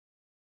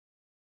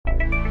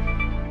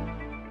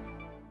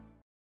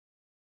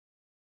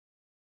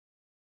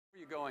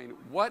going,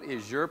 what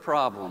is your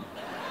problem?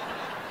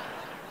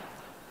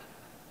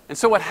 And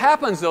so what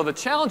happens, though, the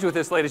challenge with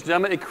this, ladies and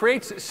gentlemen, it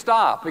creates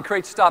stop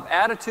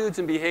attitudes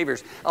and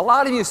behaviors. A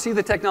lot of you see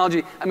the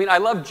technology. I mean, I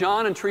love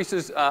John and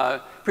Teresa's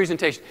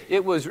presentation.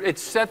 It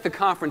set the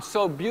conference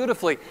so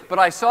beautifully. But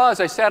I saw, as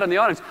I sat in the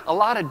audience, a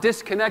lot of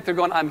disconnect. They're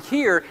going, I'm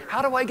here.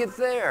 How do I get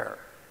there?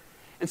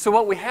 And so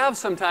what we have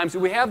sometimes,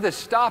 we have this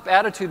stop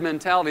attitude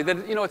mentality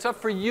that, you know, it's up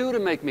for you to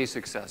make me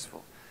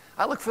successful.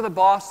 I look for the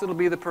boss that'll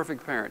be the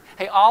perfect parent.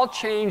 Hey, I'll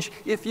change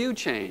if you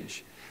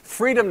change.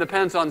 Freedom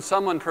depends on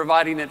someone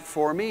providing it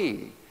for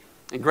me.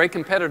 And great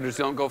competitors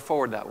don't go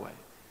forward that way.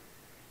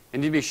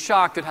 And you'd be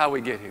shocked at how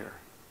we get here.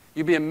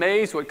 You'd be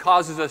amazed what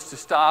causes us to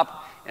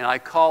stop, and I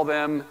call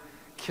them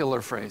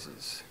killer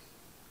phrases.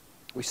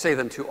 We say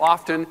them too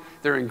often.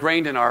 They're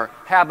ingrained in our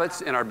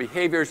habits, in our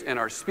behaviors, in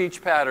our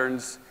speech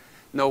patterns.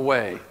 No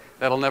way.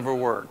 That'll never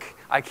work.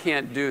 I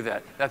can't do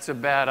that. That's a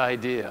bad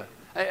idea.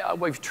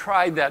 We've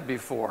tried that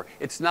before.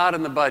 It's not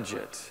in the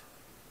budget.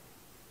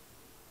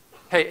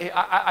 Hey,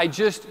 I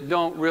just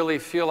don't really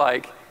feel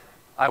like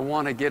I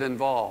want to get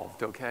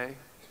involved, okay?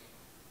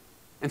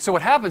 And so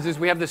what happens is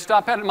we have this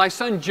stop pattern. My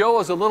son Joe,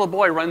 as a little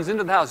boy, runs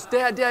into the house.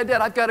 Dad,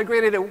 I've got a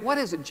great idea. What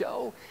is it,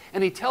 Joe?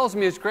 And he tells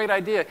me his great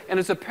idea. And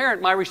as a parent,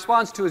 my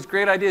response to his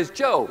great idea is,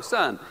 Joe,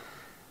 son,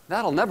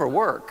 that'll never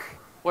work.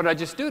 What did I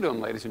just do to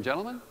him, ladies and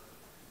gentlemen?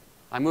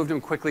 I moved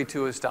him quickly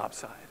to a stop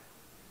sign.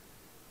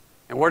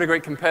 And where do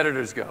great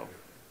competitors go?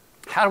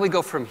 How do we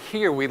go from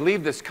here? We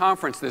leave this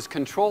conference, this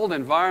controlled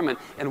environment,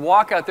 and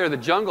walk out there. The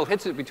jungle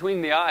hits it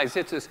between the eyes,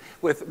 hits us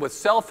with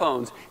cell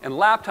phones and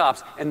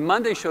laptops, and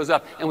Monday shows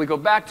up, and we go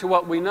back to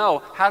what we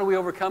know. How do we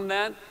overcome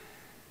that?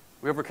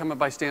 We overcome it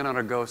by staying on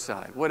our go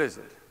side. What is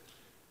it?